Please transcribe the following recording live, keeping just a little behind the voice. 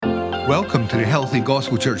Welcome to the Healthy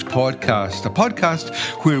Gospel Church podcast, a podcast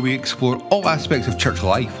where we explore all aspects of church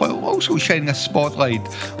life while also shining a spotlight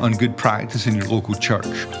on good practice in your local church.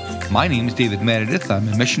 My name is David Meredith. I'm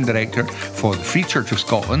a mission director for the Free Church of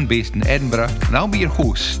Scotland based in Edinburgh, and I'll be your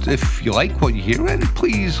host. If you like what you hear, then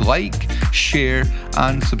please like, share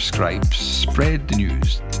and subscribe. Spread the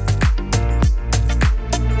news.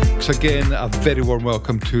 So again, a very warm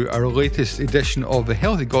welcome to our latest edition of the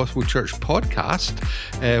Healthy Gospel Church podcast,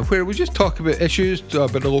 where we just talk about issues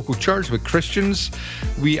about the local church with Christians.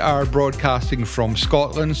 We are broadcasting from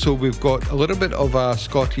Scotland, so we've got a little bit of a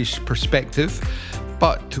Scottish perspective,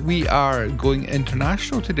 but we are going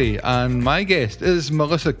international today, and my guest is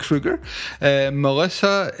Melissa Kruger.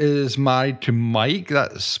 Melissa is married to Mike.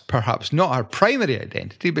 That's perhaps not her primary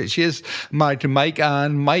identity, but she is married to Mike,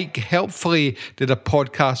 and Mike helpfully did a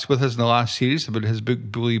podcast with us in the last series about his book,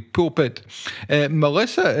 Bully Pulpit.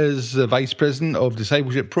 Melissa is the Vice President of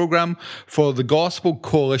Discipleship Program for the Gospel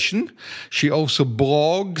Coalition. She also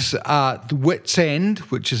blogs at Wits End,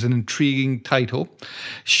 which is an intriguing title.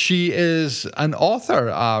 She is an author,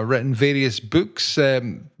 written various books.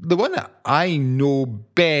 The one that I know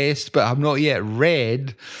best, but have not yet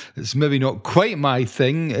read, it's maybe not quite my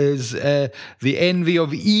thing, is The Envy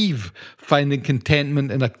of Eve, Finding Contentment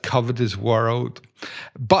in a Covetous World.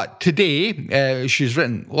 But today, she's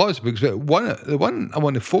written lots of books, but the one I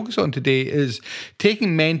want to focus on today is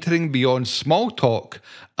Taking Mentoring Beyond Small Talk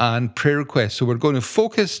and Prayer Requests. So we're going to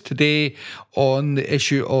focus today on the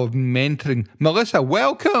issue of mentoring. Melissa,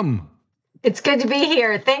 welcome. It's good to be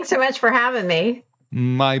here. Thanks so much for having me.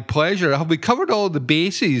 My pleasure. Have we covered all the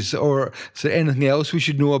bases, or is there anything else we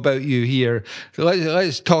should know about you here? So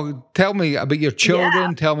let's talk. Tell me about your children.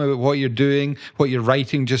 Yeah. Tell me about what you're doing, what you're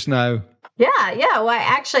writing just now. Yeah. Well,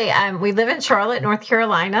 actually, we live in Charlotte, North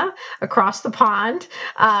Carolina, across the pond.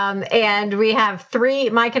 And we have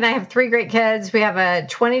Mike and I have three great kids. We have a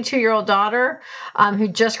 22-year-old daughter who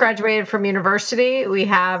just graduated from university. We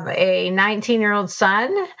have a 19-year-old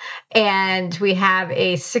son, and we have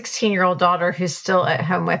a 16-year-old daughter who's still at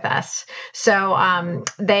home with us. So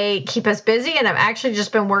they keep us busy. And I've actually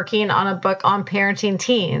just been working on a book on parenting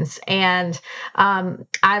teens. And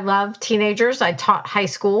I love teenagers. I taught high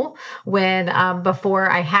school before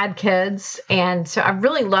I had kids. And so I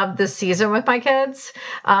really loved this season with my kids,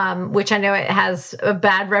 which I know it has a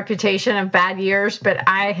bad reputation of bad years, but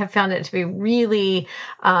I have found it to be really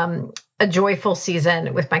a joyful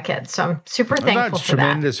season with my kids. So I'm super thankful for that. That's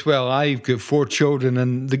tremendous. Well, I've got four children,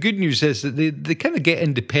 and the good news is that they kind of get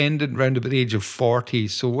independent around about the age of 40.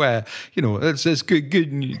 So, it's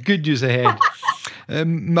good news ahead.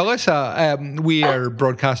 Melissa, we are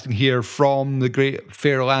broadcasting here from the great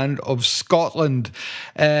fair land of Scotland.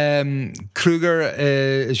 Kruger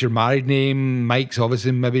is your married name. Mike's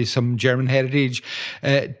obviously maybe some German heritage.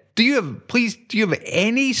 Do you have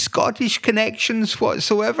any Scottish connections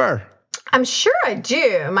whatsoever? I'm sure I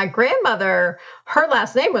do. My grandmother, her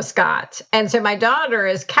last name was Scott. And so my daughter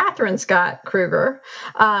is Catherine Scott Kruger.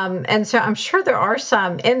 And so I'm sure there are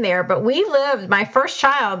some in there. But my first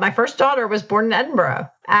daughter was born in Edinburgh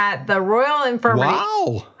at the Royal Infirmary.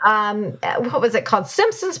 Wow. What was it called?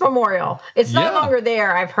 Simpsons Memorial. It's no longer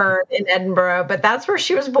there, I've heard, in Edinburgh, but that's where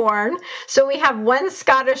she was born. So we have one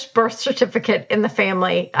Scottish birth certificate in the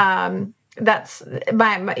family. That's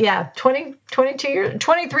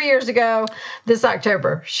 23 years ago this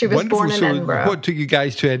October. She was Wonderful. born in Edinburgh. What took you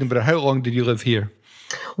guys to Edinburgh? How long did you live here?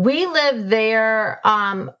 We lived there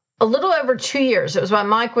a little over 2 years. It was when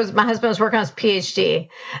my husband was working on his PhD.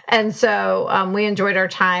 And so we enjoyed our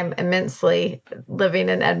time immensely living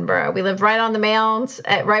in Edinburgh. We lived right on the Mounds,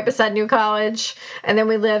 right beside New College. And then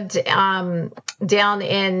we lived down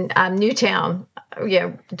in Newtown.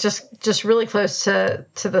 Just really close to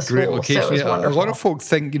the school. Great location. So it was wonderful. A lot of folk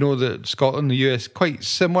think, that Scotland and the US quite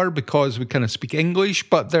similar because we kind of speak English,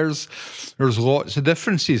 but there's lots of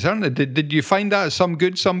differences, aren't there? Did you find that some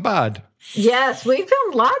good, some bad? Yes, we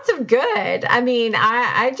found lots of good. I mean,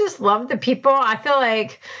 I just love the people. I feel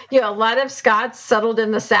like, a lot of Scots settled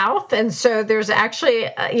in the South. And so there's actually,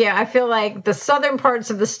 I feel like the southern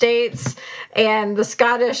parts of the States and the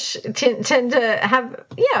Scottish tend to have,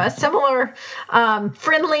 a similar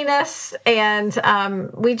friendliness.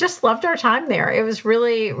 And we just loved our time there. It was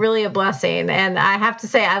really, really a blessing. And I have to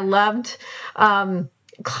say, I loved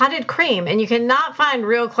clotted cream, and you cannot find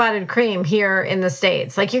real clotted cream here in the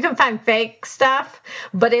States. Like, you can find fake stuff,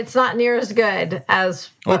 but it's not near as good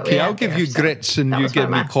as what we have. I'll give you grits and you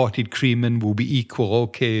give me clotted cream and we'll be equal.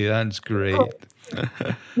 Okay, that's great.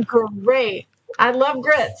 Great. I love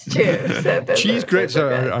grits too. So Cheese grits those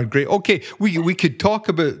are good. are great. Okay, we could talk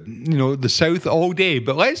about the South all day,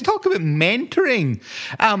 but let's talk about mentoring.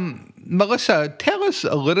 Melissa, tell us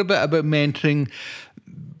a little bit about mentoring.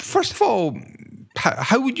 First of all,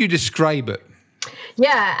 how would you describe it?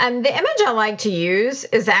 Yeah, the image I like to use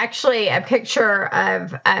is actually a picture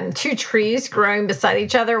of two trees growing beside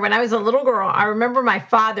each other. When I was a little girl, I remember my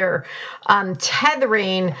father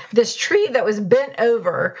tethering this tree that was bent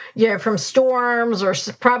over, from storms or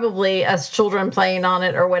probably us children playing on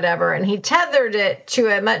it or whatever. And he tethered it to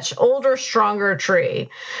a much older, stronger tree.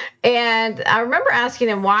 And I remember asking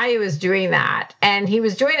him why he was doing that. And he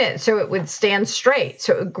was doing it so it would stand straight,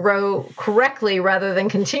 so it would grow correctly rather than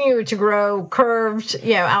continue to grow curved,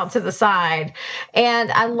 out to the side.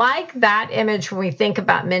 And I like that image when we think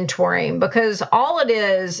about mentoring, because all it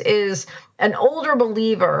is an older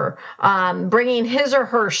believer bringing his or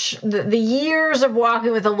her the years of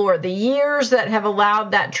walking with the Lord, the years that have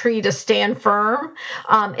allowed that tree to stand firm.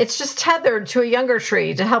 It's just tethered to a younger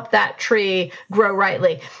tree to help that tree grow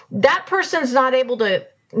rightly. That person's not able to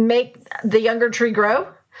make the younger tree grow.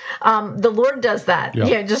 The Lord does that.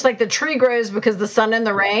 Yeah. Just like the tree grows because the sun and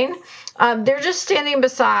the rain. They're just standing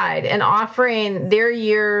beside and offering their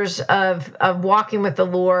years of walking with the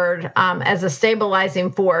Lord as a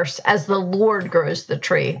stabilizing force as the Lord grows the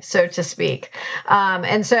tree, so to speak.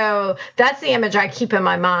 And so that's the image I keep in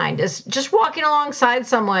my mind, is just walking alongside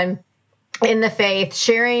someone in the faith,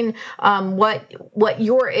 sharing what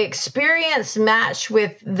your experience matched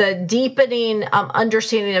with the deepening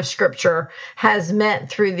understanding of Scripture has meant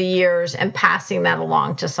through the years, and passing that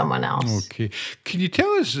along to someone else. Okay. Can you tell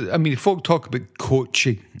us, folk talk about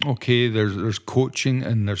coaching. Okay, there's coaching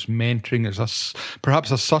and there's mentoring. There's perhaps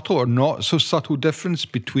a subtle or not so subtle difference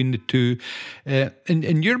between the two.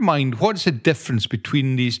 In your mind, what's the difference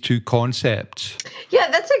between these two concepts? Yeah,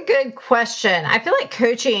 that's a good question. I feel like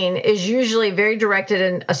coaching is usually very directed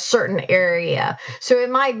in a certain area. So it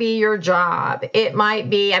might be your job. It might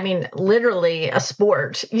be, literally a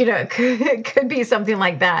sport. It could be something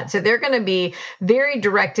like that. So they're going to be very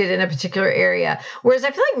directed in a particular area. Whereas I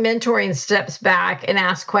feel like mentoring steps back and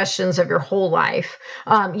asks questions of your whole life,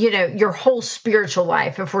 your whole spiritual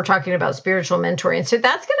life, if we're talking about spiritual mentoring. So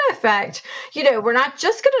that's going to affect, we're not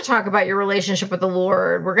just going to talk about your relationship with the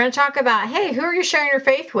Lord. We're going to talk about, hey, who are you sharing your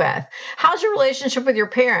faith with? How's your relationship with your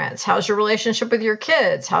parents? How's your relationship with your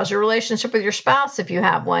kids? How's your relationship with your spouse, if you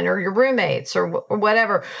have one, or your roommates, or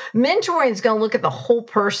whatever? Mentoring is going to look at the whole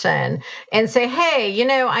person and say, hey,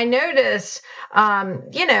 I notice,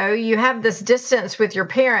 you have this distance with your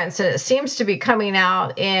parents, and it seems to be coming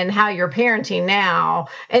out in how you're parenting now,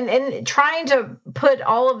 and trying to put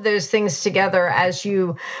all of those things together as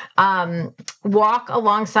you walk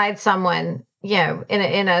alongside someone,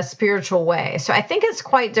 in a spiritual way. So I think it's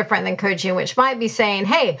quite different than coaching, which might be saying,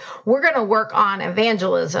 hey, we're going to work on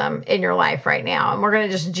evangelism in your life right now, and we're going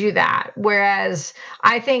to just do that. Whereas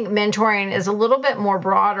I think mentoring is a little bit more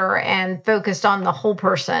broader and focused on the whole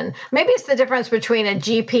person. Maybe it's the difference between a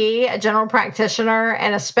GP, a general practitioner,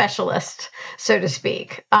 and a specialist, so to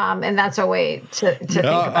speak. And that's a way to think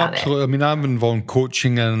about absolutely. it. I'm involved in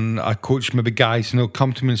coaching, and I coach maybe guys, and they'll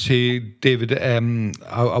come to me and say, David,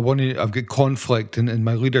 I've got conflict in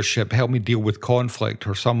my leadership, help me deal with conflict.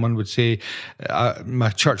 Or someone would say, my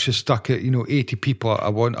church is stuck at 80 people.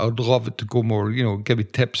 I'd love it to go more, give me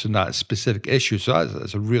tips on that specific issue. So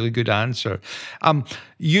that's a really good answer.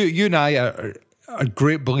 You and I are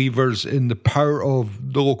great believers in the power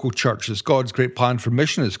of the local church. It's God's great plan for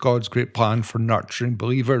mission. It's God's great plan for nurturing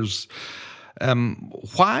believers.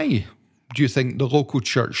 Why do you think the local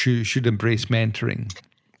church should embrace mentoring?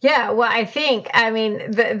 Yeah, well, I think,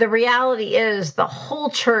 the reality is the whole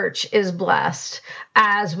church is blessed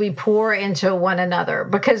as we pour into one another,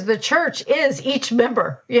 because the church is each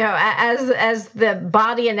member, as the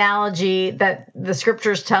body analogy that the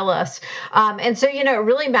scriptures tell us. And so, it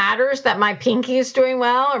really matters that my pinky is doing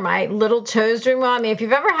well or my little toe is doing well. If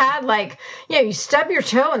you've ever had you stub your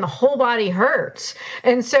toe and the whole body hurts.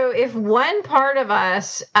 And so if one part of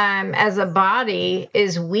us as a body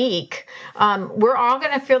is weak, we're all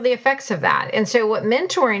going to feel the effects of that. And so what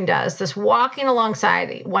mentoring does, this walking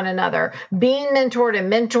alongside one another, being mentored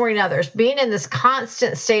and mentoring others, being in this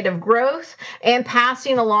constant state of growth and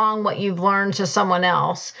passing along what you've learned to someone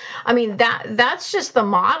else. That's just the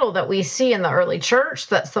model that we see in the early church.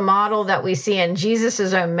 That's the model that we see in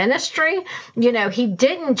Jesus's own ministry. He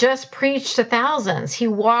didn't just preach to thousands. He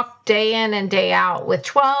walked day in and day out with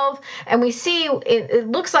 12. And we see it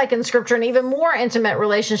looks like in scripture an even more intimate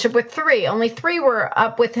relationship with 3. Only 3 were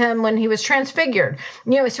up with him when he was transfigured.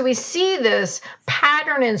 So we see this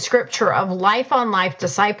pattern in scripture of life on life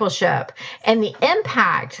discipleship, and the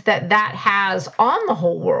impact that has on the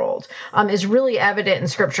whole world is really evident in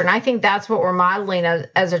scripture. And I think that's what we're modeling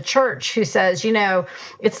as a church who says,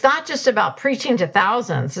 it's not just about preaching to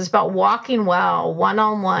thousands, it's about walking well,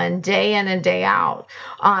 one-on-one, day in and day out.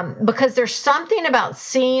 Because there's something about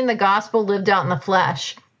seeing the gospel lived out in the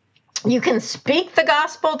flesh. You can speak the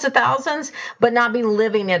gospel to thousands, but not be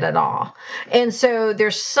living it at all. And so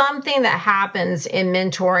there's something that happens in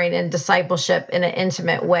mentoring and discipleship in an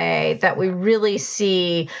intimate way that we really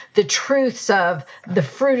see the truths of the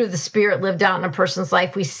fruit of the Spirit lived out in a person's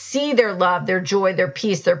life. We see their love, their joy, their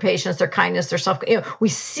peace, their patience, their kindness, their self. We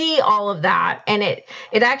see all of that, and it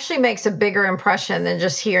actually makes a bigger impression than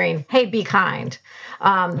just hearing, "Hey, be kind."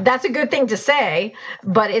 That's a good thing to say,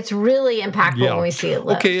 but it's really impactful when we see it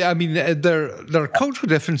lived. Okay, I mean, there are cultural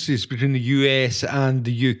differences between the US and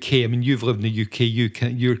the UK. I mean, you've lived in the UK,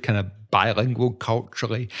 you're kind of bilingual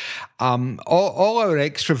culturally. All our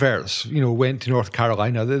extroverts, went to North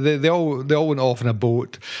Carolina. They all went off in a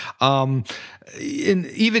boat. Even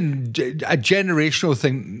a generational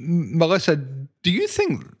thing. Melissa, do you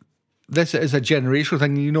think this is a generational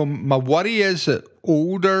thing? My worry is that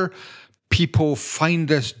older people find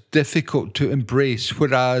this difficult to embrace,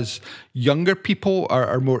 whereas younger people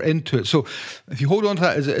are more into it. So if you hold on to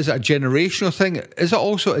that, is it a generational thing? Is it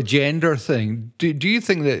also a gender thing? Do you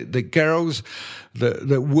think that girls,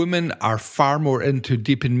 that women are far more into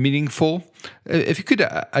deep and meaningful? If you could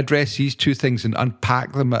address these two things and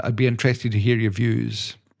unpack them, I'd be interested to hear your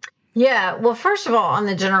views. Yeah, well, first of all, on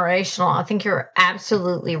the generational, I think you're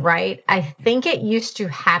absolutely right. I think it used to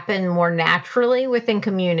happen more naturally within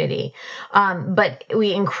community. But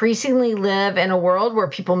we increasingly live in a world where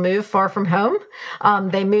people move far from home.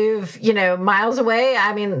 They move, miles away.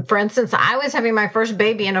 I mean, for instance, I was having my first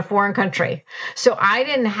baby in a foreign country. So I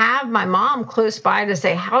didn't have my mom close by to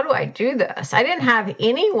say, how do I do this? I didn't have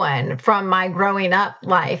anyone from my growing up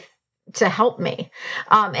life to help me.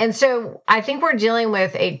 And so I think we're dealing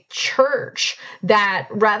with a church that,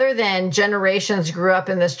 rather than generations grew up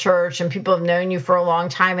in this church and people have known you for a long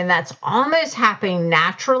time, and that's almost happening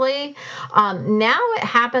naturally. Now it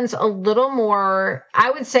happens a little more.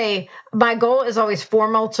 I would say my goal is always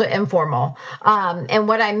formal to informal. And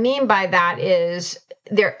what I mean by that is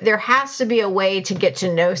there has to be a way to get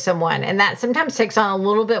to know someone. And that sometimes takes on a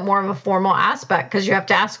little bit more of a formal aspect, because you have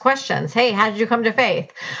to ask questions. Hey, how did you come to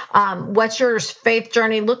faith? What's your faith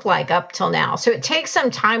journey look like up till now? So it takes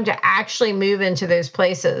some time to actually move into those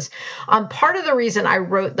places. Part of the reason I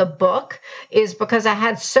wrote the book is because I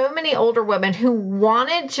had so many older women who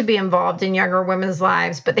wanted to be involved in younger women's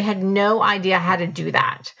lives, but they had no idea how to do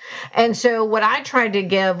that. And so what I tried to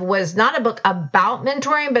give was not a book about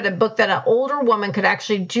mentoring, but a book that an older woman could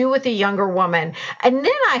actually do with a younger woman. And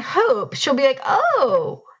then I hope she'll be like,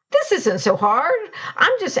 oh, this isn't so hard.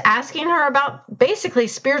 I'm just asking her about basically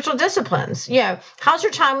spiritual disciplines. How's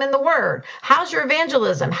your time in the Word? How's your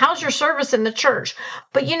evangelism? How's your service in the church?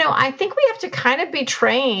 But, I think we have to kind of be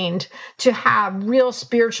trained to have real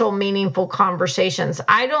spiritual, meaningful conversations.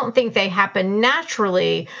 I don't think they happen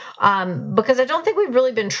naturally because I don't think we've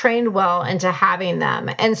really been trained well into having them.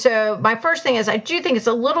 And so my first thing is, I do think it's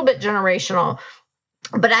a little bit generational.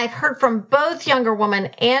 But I've heard from both younger women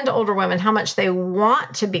and older women how much they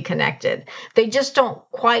want to be connected. They just don't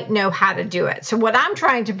quite know how to do it. So what I'm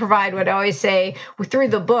trying to provide, what I always say through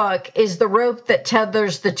the book, is the rope that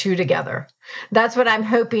tethers the two together. That's what I'm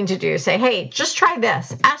hoping to do. Say, hey, just try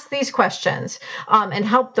this, ask these questions, and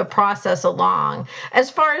help the process along. As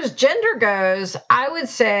far as gender goes, I would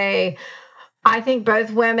say I think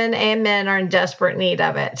both women and men are in desperate need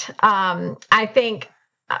of it. I think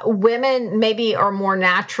women maybe are more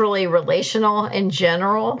naturally relational in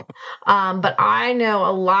general, but I know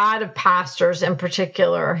a lot of pastors in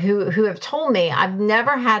particular who have told me, I've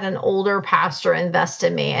never had an older pastor invest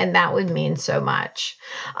in me, and that would mean so much.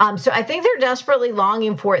 So I think they're desperately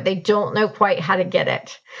longing for it. They don't know quite how to get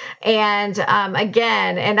it. And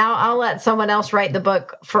again, and I'll let someone else write the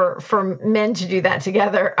book for men to do that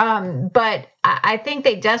together. But I think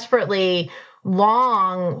they desperately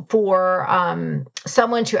long for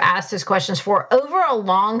someone to ask these questions for over a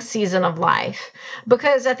long season of life.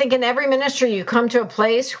 Because I think in every ministry, you come to a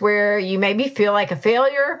place where you maybe feel like a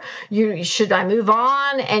failure. Should I move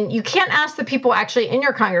on? And you can't ask the people actually in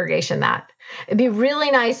your congregation that. It'd be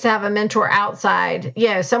really nice to have a mentor outside,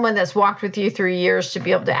 someone that's walked with you through years to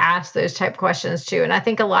be able to ask those type questions too. And I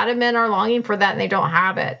think a lot of men are longing for that and they don't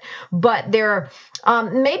have it, but they're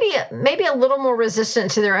maybe a little more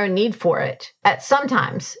resistant to their own need for it at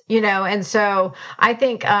sometimes, And so I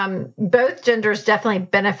think both genders definitely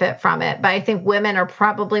benefit from it, but I think women are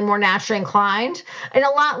probably more naturally inclined and a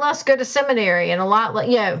lot less go to seminary and a lot,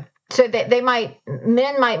 so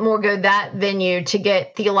men might more go that venue to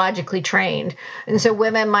get theologically trained. And so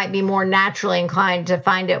women might be more naturally inclined to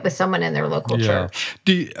find it with someone in their local church.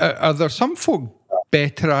 Are there some folk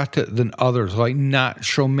better at it than others, like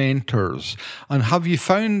natural mentors? And have you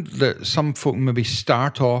found that some folk maybe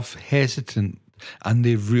start off hesitant and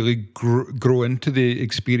they really grow into the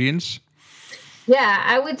experience? Yeah,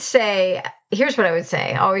 I would say, here's what I would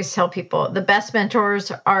say. I always tell people the best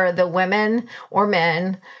mentors are the women or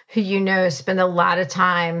men who spend a lot of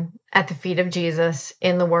time at the feet of Jesus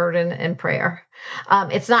in the word and prayer.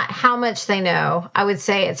 It's not how much they know. I would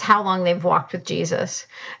say it's how long they've walked with Jesus.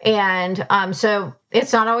 And so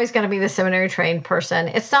it's not always going to be the seminary trained person.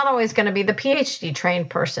 It's not always going to be the PhD trained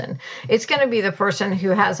person. It's going to be the person who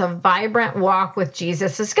has a vibrant walk with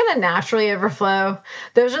Jesus. It's going to naturally overflow.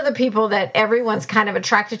 Those are the people that everyone's kind of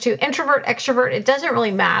attracted to. Introvert, extrovert, it doesn't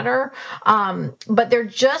really matter. But they're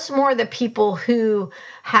just more the people who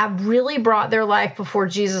have really brought their life before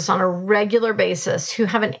Jesus on a regular basis, who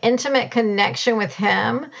have an intimate connection with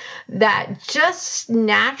him that just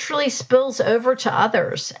naturally spills over to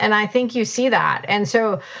others. And I think you see that. And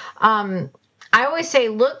so I always say,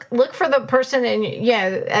 look for the person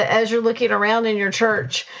as you're looking around in your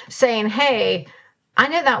church saying, hey, I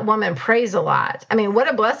know that woman prays a lot. I mean, what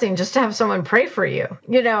a blessing just to have someone pray for you.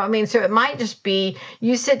 So it might just be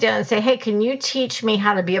you sit down and say, hey, can you teach me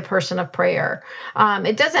how to be a person of prayer?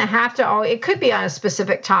 It doesn't have to it could be on a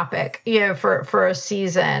specific topic, for a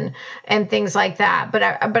season and things like that. But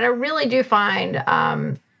I really do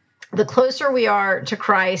find the closer we are to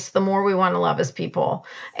Christ, the more we want to love his people.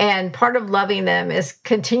 And part of loving them is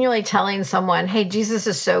continually telling someone, hey, Jesus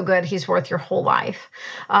is so good. He's worth your whole life.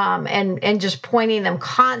 And just pointing them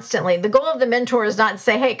constantly. The goal of the mentor is not to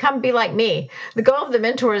say, hey, come be like me. The goal of the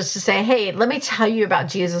mentor is to say, hey, let me tell you about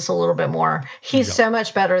Jesus a little bit more. He's so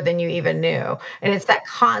much better than you even knew. And it's that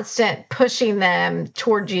constant pushing them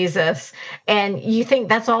toward Jesus. And you think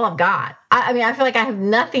that's all I've got. I feel like I have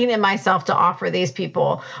nothing in myself to offer these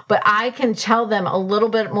people, but I can tell them a little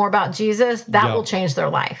bit more about Jesus. That will change their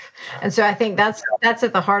life. And so I think that's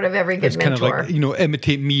at the heart of every good mentor. It's kind of like,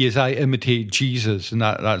 imitate me as I imitate Jesus. And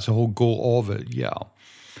that's the whole goal of it. Yeah.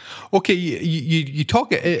 Okay, you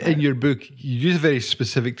talk in your book, you use a very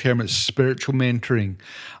specific term, it's spiritual mentoring.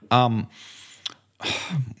 What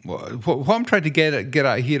I'm trying to get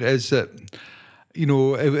at here is that,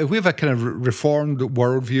 if we have a kind of reformed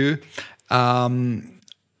worldview,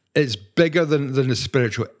 it's bigger than the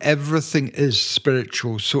spiritual. Everything is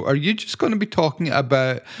spiritual. So are you just going to be talking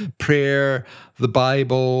about prayer, the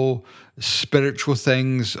Bible, spiritual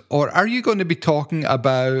things, or are you going to be talking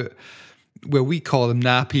about, well, we call them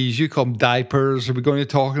nappies, you call them diapers, are we going to be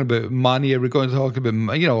talking about money, are we going to talk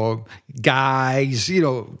about, guys,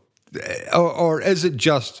 or is it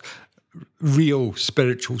just real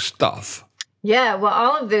spiritual stuff? Yeah, well,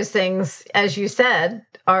 all of those things, as you said,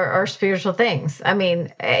 are spiritual things. I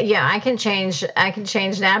can change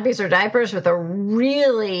nappies or diapers with a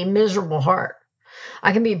really miserable heart.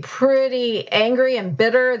 I can be pretty angry and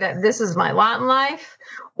bitter that this is my lot in life.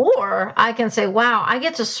 Or I can say, wow, I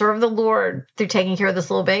get to serve the Lord through taking care of this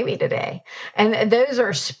little baby today. And those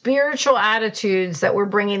are spiritual attitudes that we're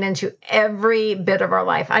bringing into every bit of our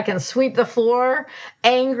life. I can sweep the floor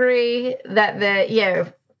angry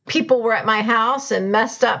that people were at my house and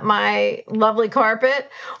messed up my lovely carpet.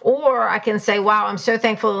 Or I can say, wow, I'm so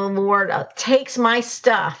thankful the Lord takes my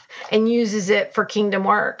stuff and uses it for kingdom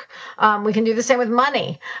work. We can do the same with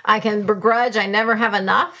money. I can begrudge I never have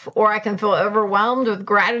enough, or I can feel overwhelmed with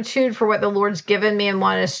gratitude for what the Lord's given me and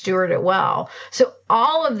want to steward it well. So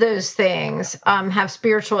all of those things have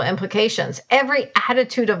spiritual implications. Every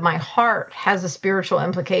attitude of my heart has a spiritual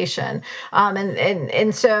implication.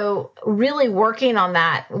 And so really working on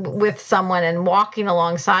that with someone and walking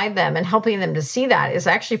alongside them and helping them to see that is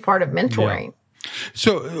actually part of mentoring. Yeah.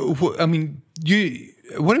 So,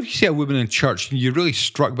 what if you see a woman in church and you're really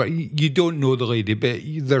struck by, you don't know the lady, but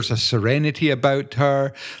there's a serenity about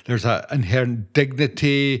her, there's an inherent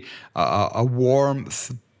dignity, a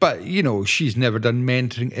warmth, but, she's never done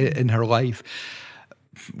mentoring in her life.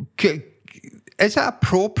 Is it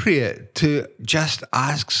appropriate to just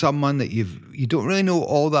ask someone that you don't really know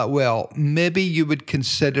all that well, maybe you would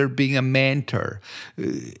consider being a mentor?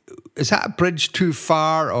 Is that a bridge too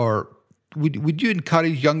far, or would you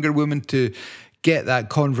encourage younger women to get that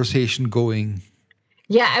conversation going?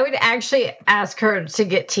 Yeah, I would actually ask her to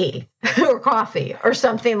get tea or coffee or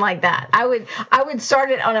something like that. I would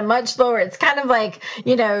start it on a much lower. It's kind of like,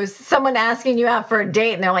 someone asking you out for a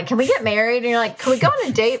date and they're like, "Can we get married?" And you're like, "Can we go on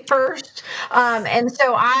a date first?" And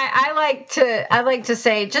so I like to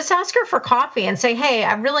say, just ask her for coffee and say, "Hey,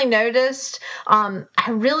 I really noticed. I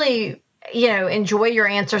really enjoy your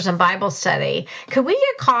answers in Bible study. Could we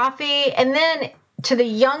get coffee?" And then to the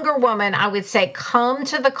younger woman, I would say, come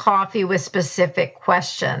to the coffee with specific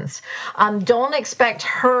questions. Don't expect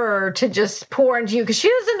her to just pour into you because she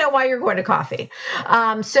doesn't know why you're going to coffee.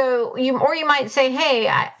 So you might say, "Hey,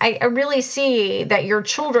 I really see that your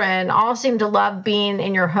children all seem to love being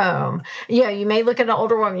in your home." You may look at an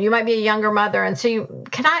older woman. You might be a younger mother, and so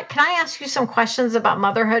can I ask you some questions about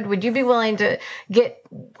motherhood? Would you be willing to get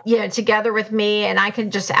together with me, and I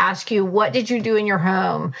could just ask you, what did you do in your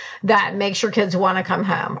home that makes your kids want to come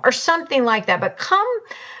home, or something like that? But come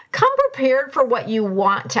prepared for what you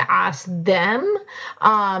want to ask them,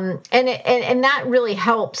 and that really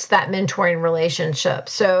helps that mentoring relationship.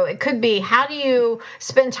 So it could be, how do you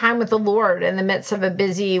spend time with the Lord in the midst of a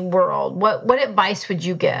busy world? What advice would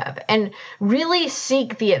you give? And really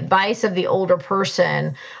seek the advice of the older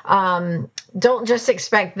person. Don't just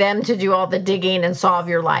expect them to do all the digging and solve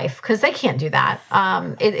your life, because they can't do that.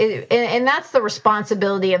 And that's the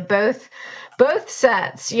responsibility of both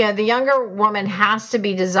sets. The younger woman has to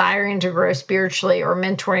be desiring to grow spiritually, or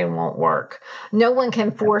mentoring won't work. No one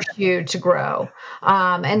can force you to grow.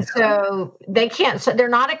 And so they can't, so they're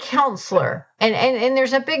not a counselor. And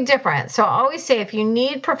there's a big difference. So I always say, if you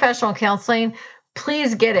need professional counseling,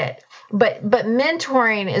 please get it. But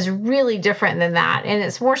mentoring is really different than that. And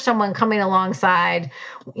it's more someone coming alongside,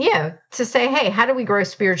 to say, "Hey, how do we grow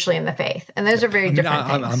spiritually in the faith?" And those are very different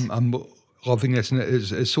things. I'm loving this, and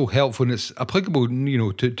it's so helpful, and it's applicable,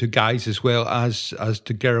 to guys as well as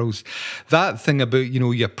to girls. That thing about,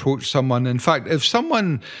 you approach someone. In fact, if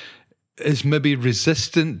someone is maybe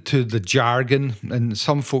resistant to the jargon, and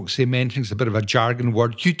some folks say mentoring's a bit of a jargon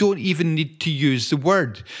word, you don't even need to use the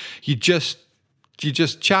word. You just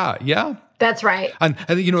chat, yeah? That's right. And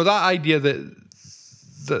that idea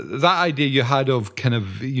that idea you had of kind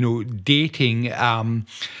of, dating,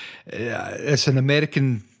 it's an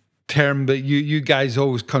American term, but you guys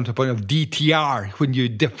always come to a point of DTR when you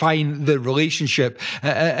define the relationship.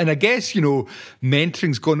 And I guess,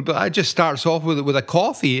 mentoring's going, but it just starts off with a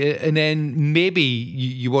coffee, and then maybe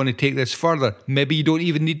you want to take this further. Maybe you don't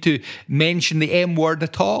even need to mention the M word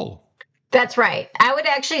at all. That's right. I would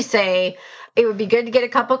actually say it would be good to get a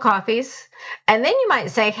couple of coffees. And then you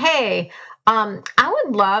might say, "Hey, I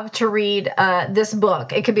would love to read this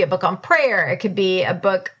book." It could be a book on prayer. It could be a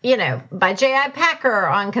book, by J.I. Packer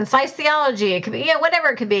on concise theology. It could be, whatever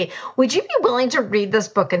it could be. Would you be willing to read this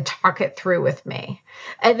book and talk it through with me?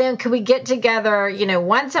 And then could we get together,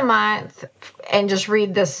 once a month and just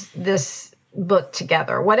read this book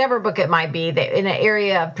together, whatever book it might be, that in an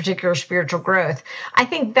area of particular spiritual growth? I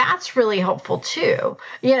think that's really helpful too,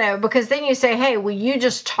 because then you say, "Hey, will you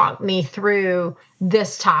just talk me through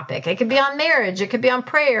this topic?" It could be on marriage. It could be on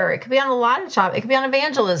prayer. It could be on a lot of topics. It could be on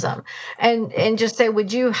evangelism, and just say,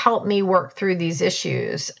 "Would you help me work through these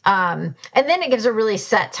issues?" And then it gives a really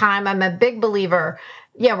set time. I'm a big believer.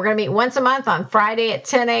 We're going to meet once a month on Friday at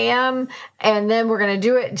 10 a.m. And then we're going to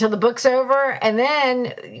do it until the book's over. And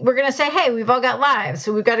then we're going to say, "Hey, we've all got lives,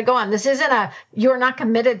 so we've got to go on. This isn't you're not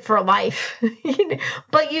committed for life."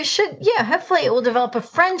 But you should, hopefully it will develop a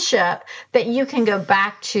friendship that you can go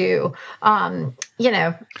back to,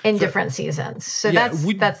 in different seasons. So that's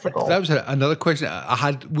the goal. That was another question I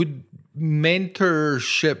had. Would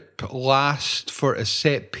mentorship last for a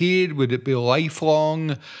set period? Would it be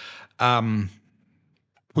lifelong?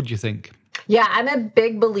 What do you think? Yeah, I'm a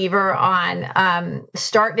big believer on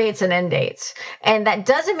start dates and end dates. And that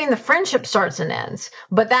doesn't mean the friendship starts and ends,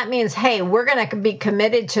 but that means, hey, we're going to be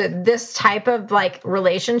committed to this type of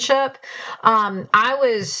relationship. I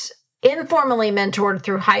was informally mentored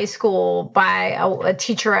through high school by a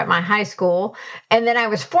teacher at my high school. And then I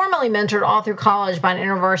was formally mentored all through college by an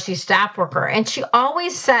InterVarsity staff worker. And she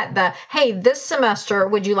always set "Hey, this semester,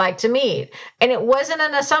 would you like to meet?" And it wasn't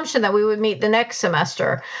an assumption that we would meet the next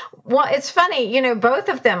semester. Well, it's funny, both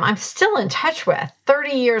of them I'm still in touch with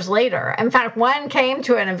 30 years later. In fact, one came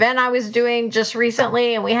to an event I was doing just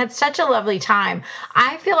recently, and we had such a lovely time.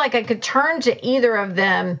 I feel like I could turn to either of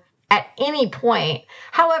them at any point.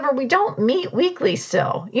 However, we don't meet weekly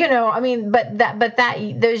still, but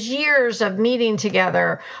those years of meeting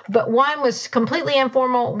together, but one was completely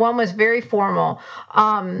informal, one was very formal.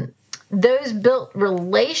 those built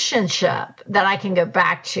relationship that I can go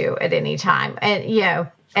back to at any time. And,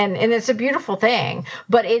 and it's a beautiful thing,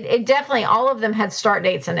 but it definitely, all of them had start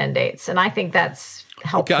dates and end dates. And I think that's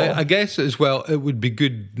helpful. Okay, I guess as well, it would be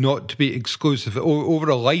good not to be exclusive. Over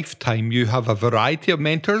a lifetime, you have a variety of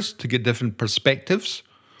mentors to get different perspectives.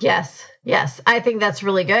 Yes. I think that's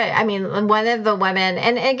really good. I mean, one of the women,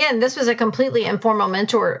 and again, this was a completely informal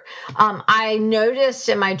mentor. I noticed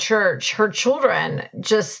in my church, her children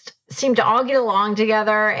just seemed to all get along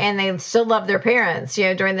together, and they still love their parents,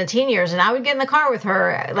 during the teen years. And I would get in the car with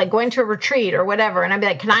her, like going to a retreat or whatever. And I'd be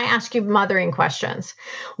like, can I ask you mothering questions?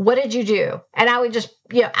 What did you do? And I would just,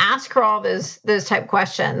 ask her all those type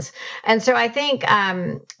questions. And so I think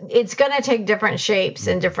it's going to take different shapes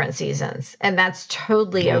in different seasons, and that's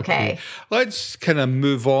totally okay. Let's kind of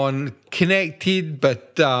move on. Connected,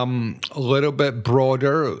 but a little bit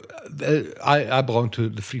broader. I belong to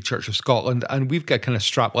the Free Church of Scotland, and we've got kind of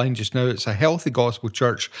strapline just now. It's a healthy gospel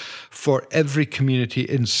church for every community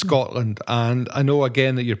in Scotland. And I know,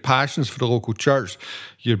 again, that your passions for the local church,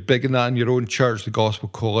 you're big in that in your own church. The Gospel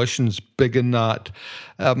Coalition's big in that.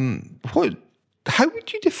 How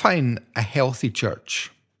would you define a healthy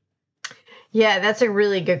church? Yeah, that's a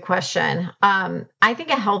really good question. I think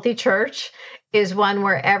a healthy church is one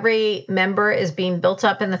where every member is being built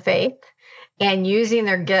up in the faith and using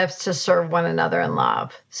their gifts to serve one another in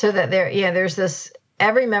love. So that there's this,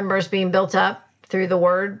 every member is being built up through the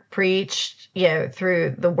word preached,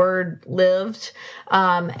 through the word lived,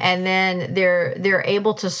 and then they're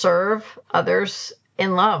able to serve others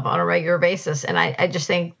in love on a regular basis. And I just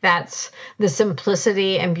think that's the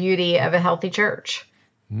simplicity and beauty of a healthy church.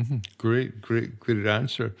 Mm-hmm. Great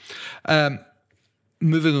answer.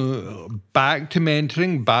 Moving back to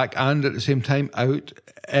mentoring, back and at the same time out,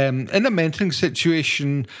 in a mentoring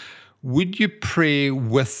situation, would you pray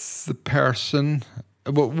with the person?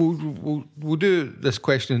 We'll do this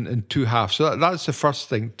question in two halves. So that's the first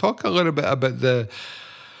thing. Talk a little bit about the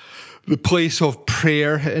place of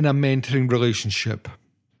prayer in a mentoring relationship.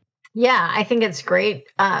 Yeah, I think it's great.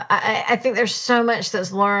 I think there's so much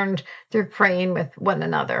that's learned through praying with one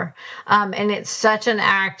another. And it's such an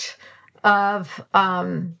act of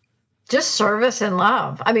just service and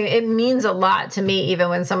love. I mean, it means a lot to me, even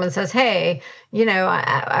when someone says, hey,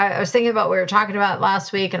 I was thinking about what we were talking about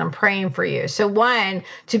last week, and I'm praying for you. So one,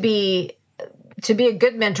 to be a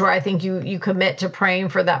good mentor, I think you commit to praying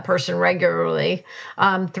for that person regularly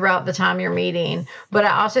throughout the time you're meeting. But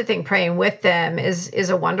I also think praying with them is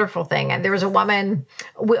a wonderful thing. And there was a woman,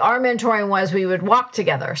 our mentoring was we would walk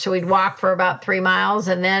together. So we'd walk for about 3 miles.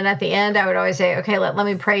 And then at the end, I would always say, okay, let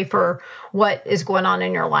me pray for what is going on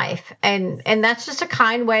in your life. And that's just a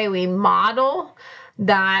kind way we model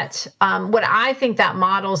that. What I think that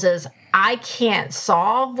models is, I can't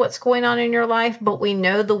solve what's going on in your life, but we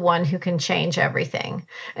know the one who can change everything.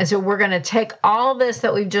 And so we're going to take all this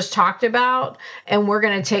that we've just talked about, and we're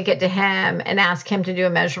going to take it to him and ask him to do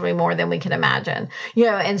immeasurably more than we can imagine.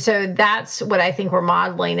 And so that's what I think we're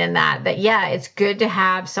modeling in that, yeah, it's good to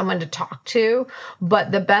have someone to talk to,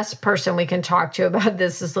 but the best person we can talk to about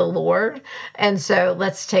this is the Lord. And so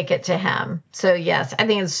let's take it to him. So yes, I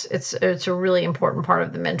think it's a really important part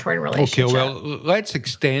of the mentoring relationship. Okay, well, let's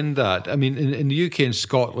extend that. I mean, in the UK and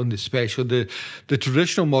Scotland especially, the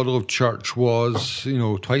traditional model of church was,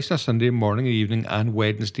 twice on a Sunday morning and evening and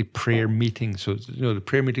Wednesday prayer meeting. So, the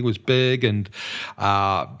prayer meeting was big, and,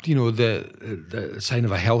 the sign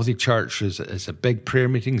of a healthy church is a big prayer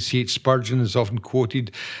meeting. C.H. Spurgeon is often quoted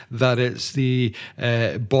that it's the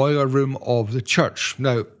boiler room of the church.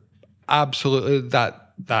 Now, absolutely,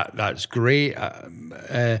 that's great.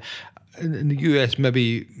 In the US,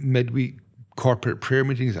 maybe midweek corporate prayer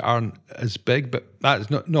meetings aren't as big, but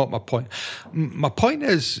that's not my point. My point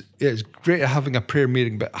is, it's great having a prayer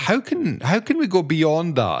meeting, but how can we go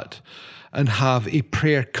beyond that and have a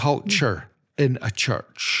prayer culture in a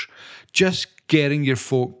church? Just getting your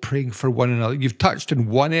folk praying for one another. You've touched on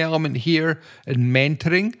one element here in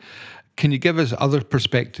mentoring. Can you give us other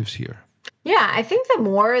perspectives here? Yeah, I think the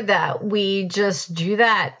more that we just do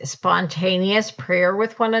that spontaneous prayer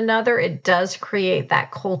with one another, it does create that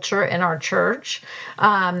culture in our church.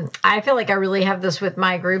 I feel like I really have this with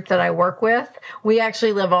my group that I work with. We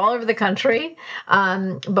actually live all over the country,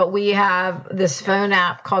 but we have this phone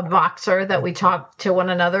app called Voxer that we talk to one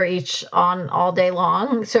another each on all day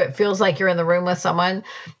long. So it feels like you're in the room with someone.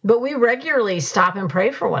 But we regularly stop and pray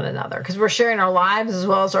for one another because we're sharing our lives as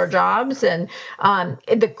well as our jobs. And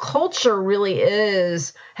the culture really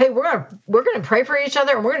is, hey, we're going to pray for each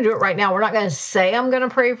other, and we're going to do it right now. We're not going to say I'm going to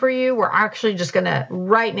pray for you. We're actually just going to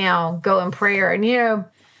right now go in prayer. And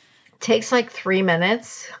takes like 3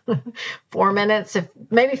 minutes, 4 minutes, if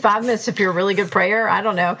maybe 5 minutes if you're a really good prayer. I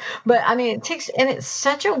don't know. But I mean, it's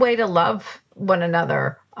such a way to love one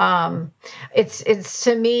another. It's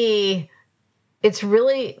to me, it's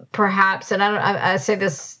really perhaps, and I say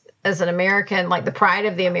this as an American, like the pride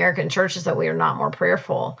of the American church is that we are not more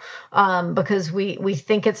prayerful, because we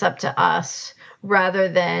think it's up to us rather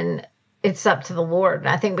than it's up to the Lord. And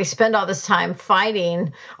I think we spend all this time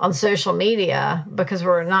fighting on social media because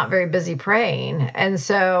we're not very busy praying. And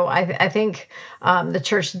so I think the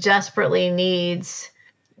church desperately needs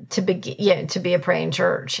to be a praying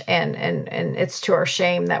church, and it's to our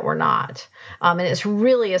shame that we're not. And it's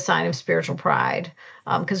really a sign of spiritual pride,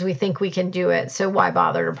 because we think we can do it. So why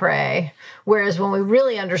bother to pray? Whereas when we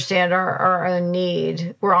really understand our own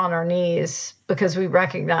need, we're on our knees because we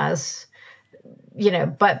recognize,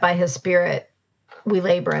 but by his Spirit, we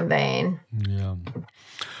labor in vain. Yeah.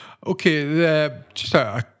 Okay, just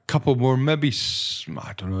a couple more, maybe,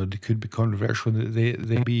 I don't know, they could be controversial.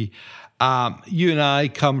 They be, you and I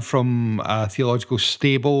come from a theological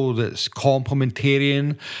stable that's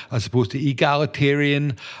complementarian as opposed to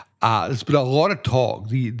egalitarian. There's been a lot of talk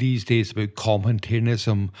these days about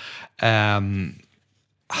complementarianism.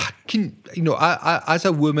 As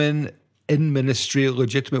a woman in ministry,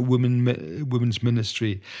 legitimate women's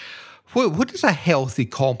ministry, what does a healthy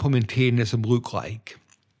complementarianism look like?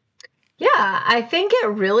 Yeah, I think it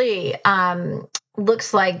really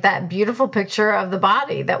looks like that beautiful picture of the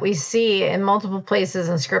body that we see in multiple places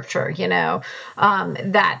in Scripture.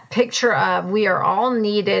 That picture of we are all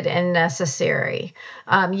needed and necessary.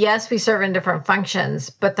 Yes, we serve in different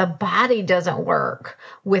functions, but the body doesn't work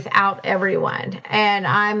without everyone. And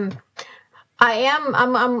I'm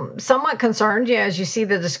somewhat concerned, as you see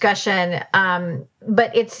the discussion,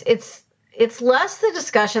 but it's less the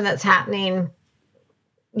discussion that's happening,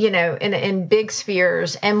 in big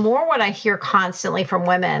spheres, and more what I hear constantly from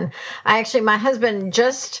women. My husband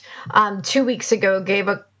just 2 weeks ago gave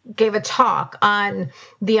a talk on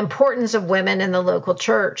the importance of women in the local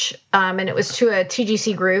church, and it was to a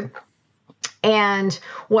TGC group. And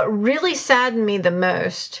what really saddened me the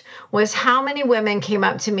most was how many women came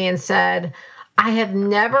up to me and said, I have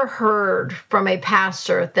never heard from a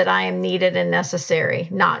pastor that I am needed and necessary,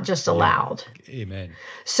 not just allowed. Amen.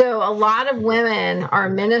 So a lot of women are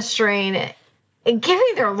ministering and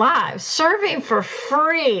giving their lives, serving for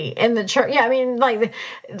free in the church. Yeah, I mean, like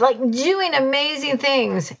doing amazing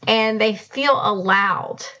things, and they feel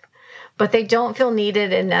allowed, but they don't feel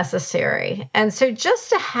needed and necessary. And so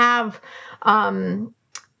just to have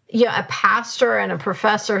a pastor and a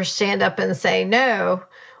professor stand up and say, no,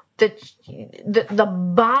 the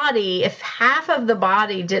body, if half of the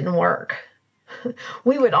body didn't work,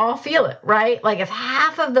 we would all feel it, right? Like if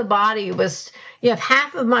half of the body was, if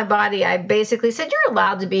half of my body, I basically said, you're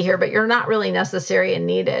allowed to be here, but you're not really necessary and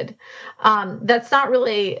needed. That's not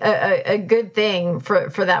really a good thing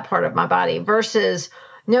for that part of my body versus,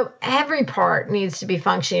 no, every part needs to be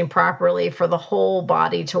functioning properly for the whole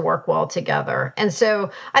body to work well together. And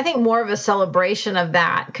so I think more of a celebration of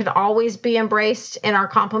that could always be embraced in our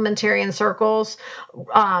complementarian circles.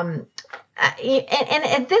 And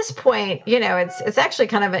at this point, it's actually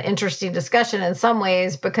kind of an interesting discussion in some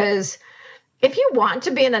ways, because if you want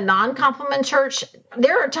to be in a non-complement church,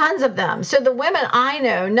 there are tons of them. So the women I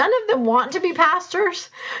know, none of them want to be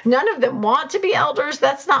pastors. None of them want to be elders.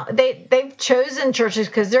 That's not, they've chosen churches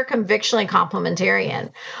because they're convictionally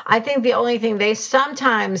complementarian. I think the only thing they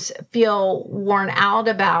sometimes feel worn out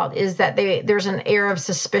about is that there's an air of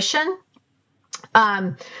suspicion.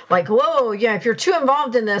 Like, whoa, if you're too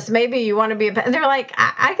involved in this, maybe you want to be and they're like,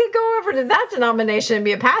 I could go over to that denomination and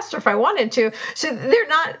be a pastor if I wanted to. So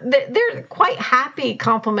they're quite happy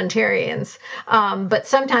complementarians. But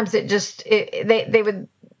sometimes they would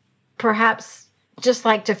perhaps just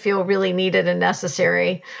like to feel really needed and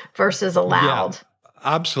necessary versus allowed. Yeah.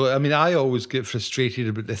 Absolutely. I mean, I always get frustrated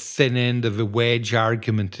about the thin end of the wedge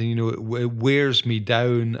argument, and it wears me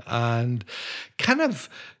down. And kind of,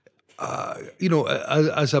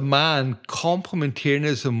 as a man,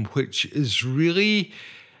 complementarianism, which is really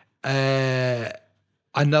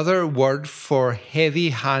another word for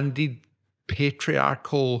heavy-handed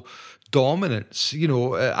patriarchal dominance.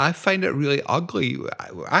 I find it really ugly.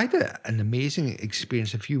 I had an amazing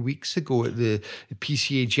experience a few weeks ago at the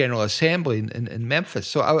PCA General Assembly in Memphis.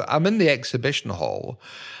 So I'm in the exhibition hall,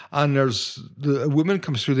 and a woman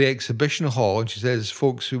comes through the exhibition hall, and she says,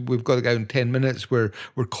 folks, we've got to go in 10 minutes. We're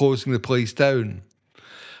closing the place down.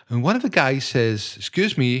 And one of the guys says,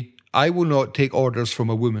 excuse me, I will not take orders from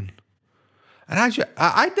a woman. And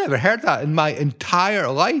I'd never heard that in my entire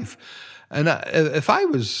life. And if I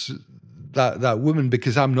was that woman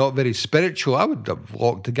because I'm not very spiritual, I would have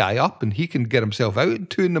locked the guy up and he can get himself out at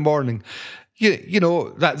 2 a.m. You know,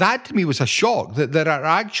 that to me was a shock, that there are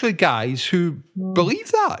actually guys who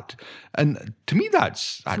believe that. And to me,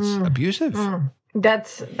 that's abusive.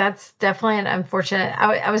 That's definitely an unfortunate.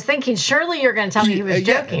 I was thinking, surely you're going to tell me he was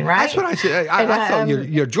joking, right? That's what I said. I thought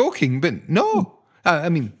you're joking, but no. I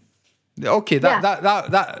mean, okay, that's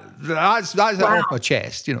off my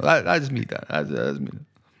chest. You know, that's me. That's me.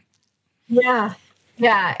 Yeah.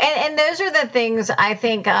 Yeah. And those are the things I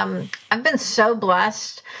think I've been so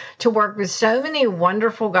blessed to work with so many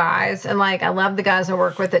wonderful guys. And like, I love the guys I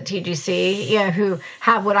work with at TGC, you know, who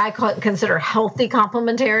have what I consider healthy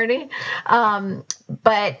complementarity.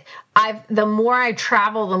 But the more I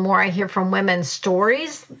travel, the more I hear from women's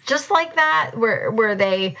stories just like that, where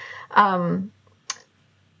they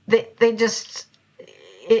just,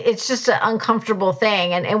 it's just an uncomfortable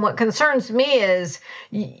thing. And what concerns me is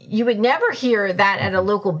you would never hear that at a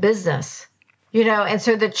local business, you know, and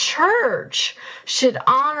so the church should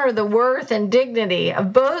honor the worth and dignity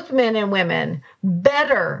of both men and women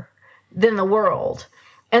better than the world.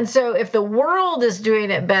 And so if the world is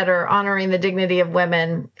doing it better, honoring the dignity of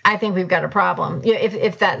women, I think we've got a problem. You know,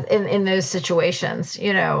 if that in those situations,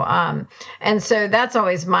 you know, and so that's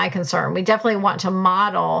always my concern. We definitely want to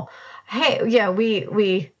model, hey, yeah,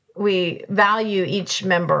 we value each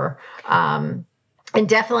member. And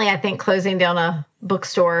definitely, I think closing down a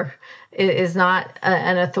bookstore is not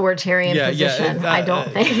an authoritarian position. I don't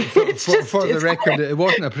think. For the record, it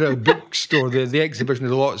wasn't a bookstore. The exhibition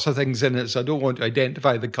had lots of things in it, so I don't want to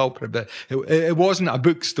identify the culprit, but it wasn't a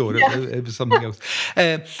bookstore. Yeah. It was something else.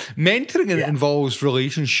 Mentoring involves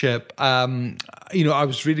relationship. You know, I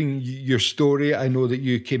was reading your story. I know that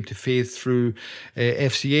you came to faith through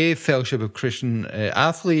FCA, Fellowship of Christian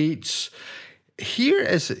Athletes.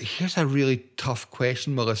 Here's a really tough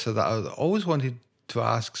question, Melissa, that I always wanted to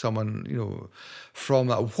ask someone, you know, from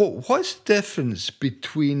that. What's the difference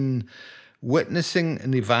between witnessing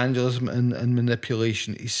and evangelism and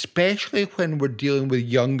manipulation, especially when we're dealing with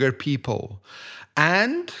younger people?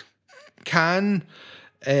 And can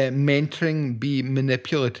mentoring be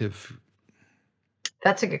manipulative?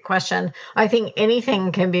 That's a good question. I think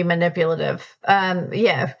anything can be manipulative.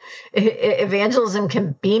 Evangelism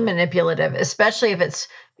can be manipulative, especially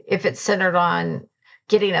if it's centered on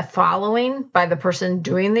getting a following by the person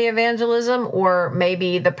doing the evangelism, or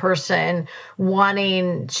maybe the person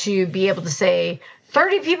wanting to be able to say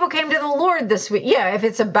 30 people came to the Lord this week. Yeah, if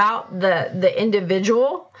it's about the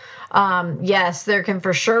individual, yes, there can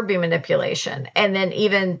for sure be manipulation. And then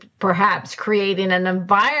even perhaps creating an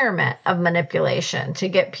environment of manipulation to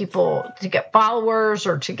get people, to get followers,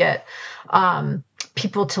 or to get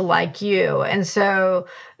people to like you. And so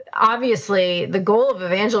obviously the goal of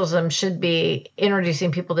evangelism should be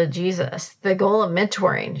introducing people to Jesus. The goal of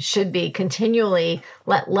mentoring should be continually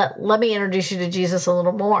let me introduce you to Jesus a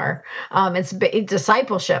little more. It's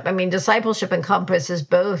discipleship. I mean, discipleship encompasses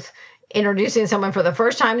both introducing someone for the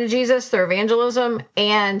first time to Jesus through evangelism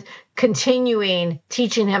and continuing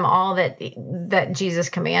teaching him all that Jesus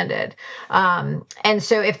commanded. And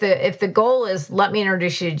so if the goal is let me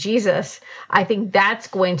introduce you to Jesus, I think that's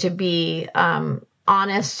going to be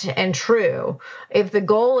honest and true. If the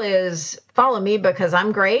goal is follow me because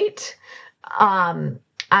I'm great,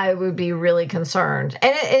 I would be really concerned.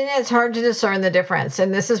 And it's hard to discern the difference.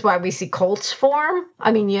 And this is why we see cults form.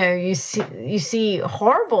 I mean, you see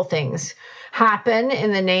horrible things happen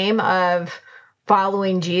in the name of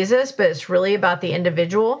following Jesus, but it's really about the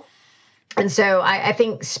individual. And so I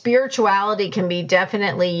think spirituality can be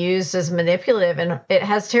definitely used as manipulative, and it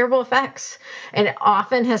has terrible effects. And it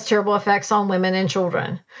often has terrible effects on women and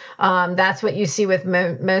children. That's what you see with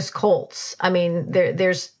most cults. I mean,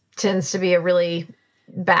 there's tends to be a really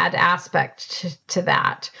bad aspect to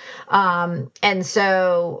that. And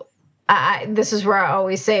so this is where I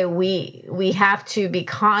always say we have to be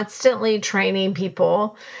constantly training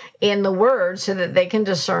people in the word so that they can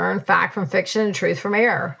discern fact from fiction and truth from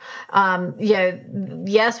error.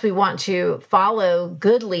 Yes, we want to follow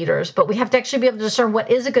good leaders, but we have to actually be able to discern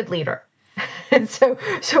what is a good leader. And so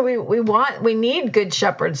we need good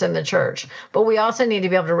shepherds in the church, but we also need to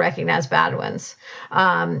be able to recognize bad ones.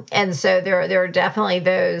 And so there are definitely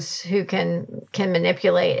those who can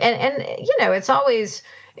manipulate. And it's always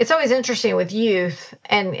interesting with youth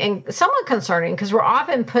and somewhat concerning, because we're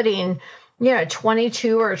often putting a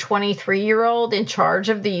 22 or a 23-year-old in charge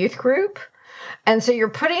of the youth group. And so you're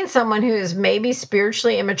putting someone who is maybe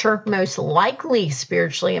spiritually immature, most likely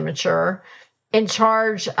spiritually immature, in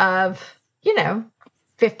charge of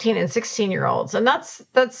 15 and 16-year-olds. And that's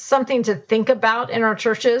something to think about in our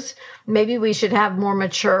churches. Maybe we should have more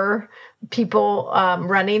mature people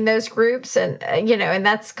running those groups. And, and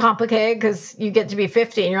that's complicated because you get to be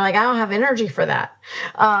 50 and you're like, I don't have energy for that.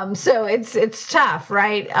 So it's tough,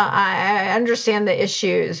 right? I understand the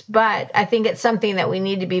issues, but I think it's something that we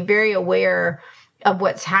need to be very aware of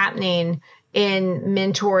what's happening in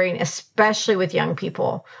mentoring, especially with young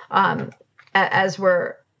people, as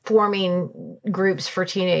we're forming groups for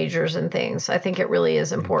teenagers and things. I think it really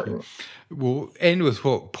is important. Okay. We'll end with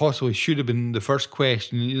what possibly should have been the first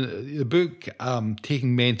question. The book,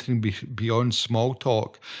 Taking Mentoring Beyond Small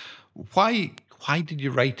Talk. Why did you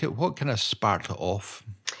write it? What kind of sparked it off?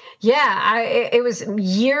 Yeah, it was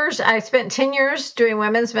years. I spent 10 years doing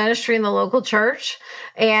women's ministry in the local church.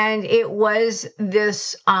 And it was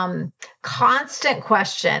this constant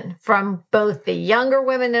question from both the younger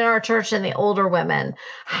women in our church and the older women.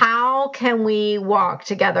 How can we walk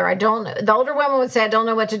together? The older women would say, I don't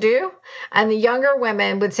know what to do. And the younger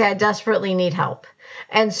women would say, I desperately need help.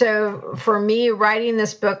 And so for me, writing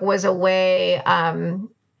this book was a way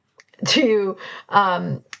to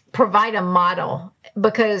provide a model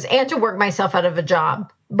and to work myself out of a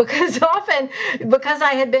job. Because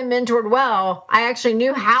I had been mentored well, I actually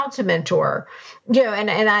knew how to mentor, and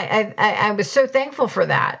I was so thankful for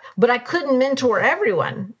that, but I couldn't mentor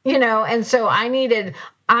everyone, and so I needed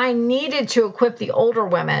to equip the older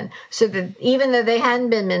women so that even though they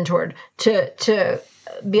hadn't been mentored to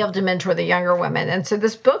be able to mentor the younger women. And so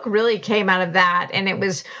this book really came out of that. And it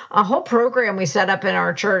was a whole program we set up in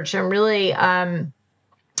our church and really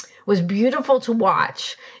was beautiful to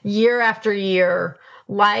watch year after year,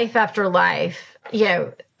 life after life,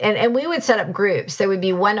 and we would set up groups. There would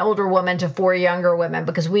be one older woman to 4 younger women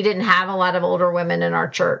because we didn't have a lot of older women in our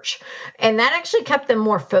church. And that actually kept them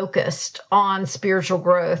more focused on spiritual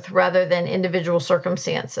growth rather than individual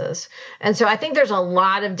circumstances. And so I think there's a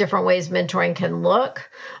lot of different ways mentoring can look,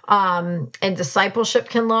 and discipleship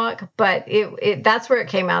can look, but that's where it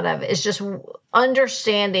came out of, is just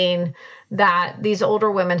understanding that these older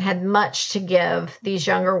women had much to give these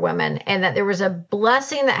younger women, and that there was a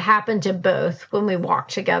blessing that happened to both when we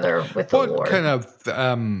walked together with the Lord. What kind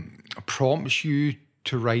of prompts you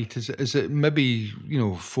to write? Is it maybe,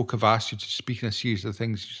 folk have asked you to speak in a series of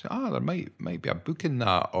things, you say, there might be a book in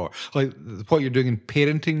that, or like what you're doing in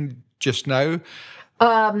parenting just now?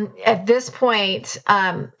 At this point,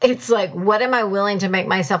 it's like, what am I willing to make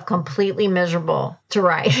myself completely miserable to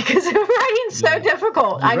write? Because writing's so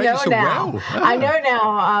difficult. I know now. Well. I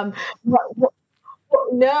know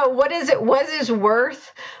now. What is it? What is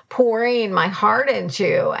worth pouring my heart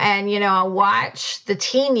into? And, I watched the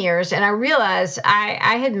teen years and I realized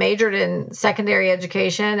I had majored in secondary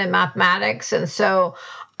education and mathematics. And so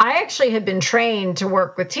I actually had been trained to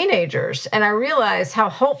work with teenagers, and I realized how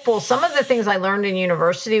helpful some of the things I learned in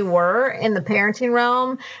university were in the parenting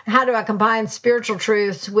realm. How do I combine spiritual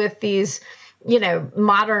truths with these,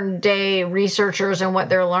 modern day researchers and what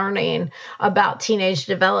they're learning about teenage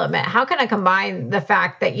development? How can I combine the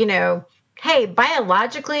fact that, hey,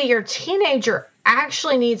 biologically, your teenager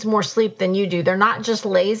actually needs more sleep than you do. They're not just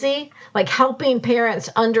lazy, like helping parents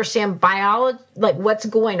understand biology, like what's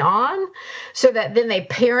going on, so that then they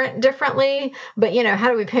parent differently. But, how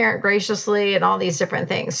do we parent graciously and all these different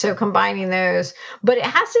things? So combining those, but it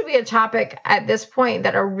has to be a topic at this point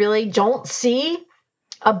that I really don't see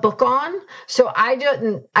a book on. So I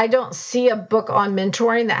don't see a book on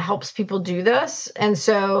mentoring that helps people do this. And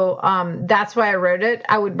so that's why I wrote it.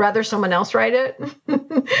 I would rather someone else write it.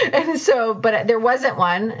 And so, but there wasn't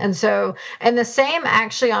one. And so, and the same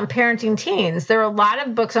actually on parenting teens. There are a lot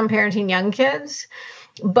of books on parenting young kids,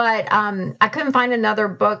 but I couldn't find another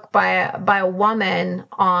book by a woman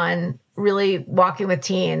on really walking with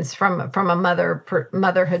teens from a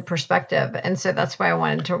motherhood perspective. And so that's why I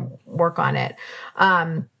wanted to work on it.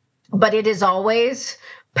 But it is always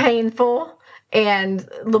painful and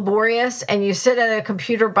laborious, and you sit at a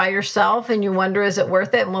computer by yourself and you wonder, is it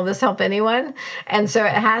worth it? And will this help anyone? And so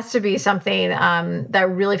it has to be something that I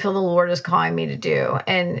really feel the Lord is calling me to do,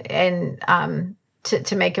 and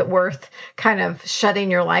to make it worth kind of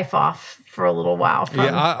shutting your life off for a little while.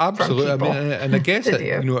 Absolutely. From and I guess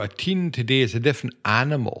a teen today is a different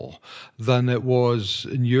animal than it was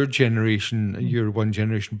in your generation. You're one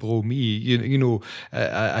generation below me.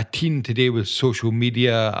 A teen today with social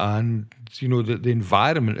media and the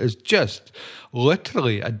environment is just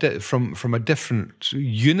literally from a different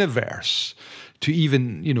universe to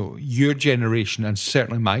even your generation and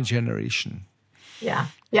certainly my generation. Yeah.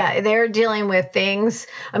 Yeah, they're dealing with things.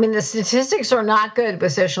 I mean, the statistics are not good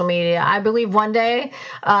with social media. I believe one day,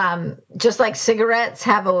 just like cigarettes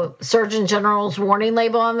have a Surgeon General's warning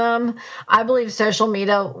label on them, I believe social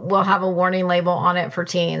media will have a warning label on it for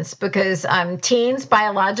teens, because teens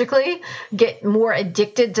biologically get more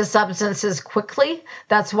addicted to substances quickly.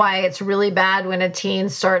 That's why it's really bad when a teen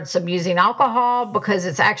starts abusing alcohol, because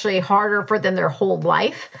it's actually harder for them their whole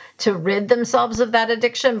life to rid themselves of that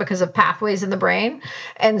addiction because of pathways in the brain.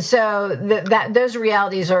 And so those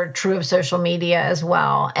realities are true of social media as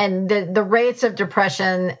well. And the rates of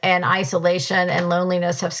depression and isolation and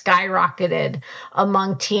loneliness have skyrocketed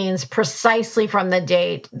among teens precisely from the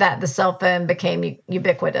date that the cell phone became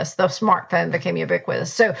ubiquitous, the smartphone became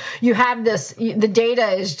ubiquitous. So you have this, the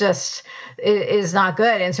data is not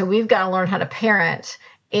good. And so we've got to learn how to parent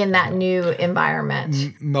in that new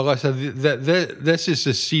environment. Melissa, this is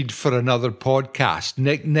a seed for another podcast.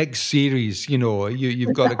 Next series,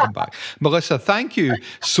 you've got to come back. Melissa, thank you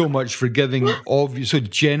so much for giving so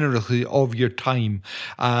generously of your time.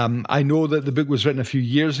 I know that the book was written a few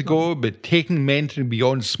years ago, but Taking Mentoring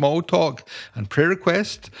Beyond Small Talk and Prayer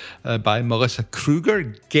Request by Melissa Kruger.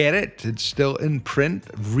 Get it. It's still in print.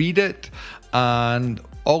 Read it. And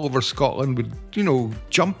all over Scotland would,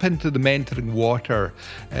 jump into the mentoring water.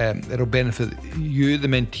 It'll benefit you, the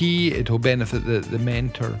mentee. It'll benefit the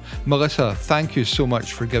mentor. Melissa, thank you so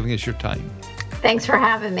much for giving us your time. Thanks for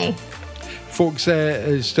having me. Folks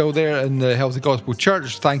still there in the Healthy Gospel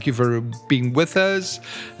Church, thank you for being with us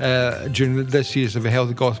during this series of the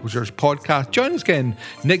Healthy Gospel Church podcast. Join us again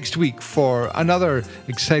next week for another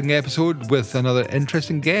exciting episode with another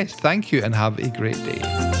interesting guest. Thank you and have a great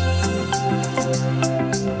day.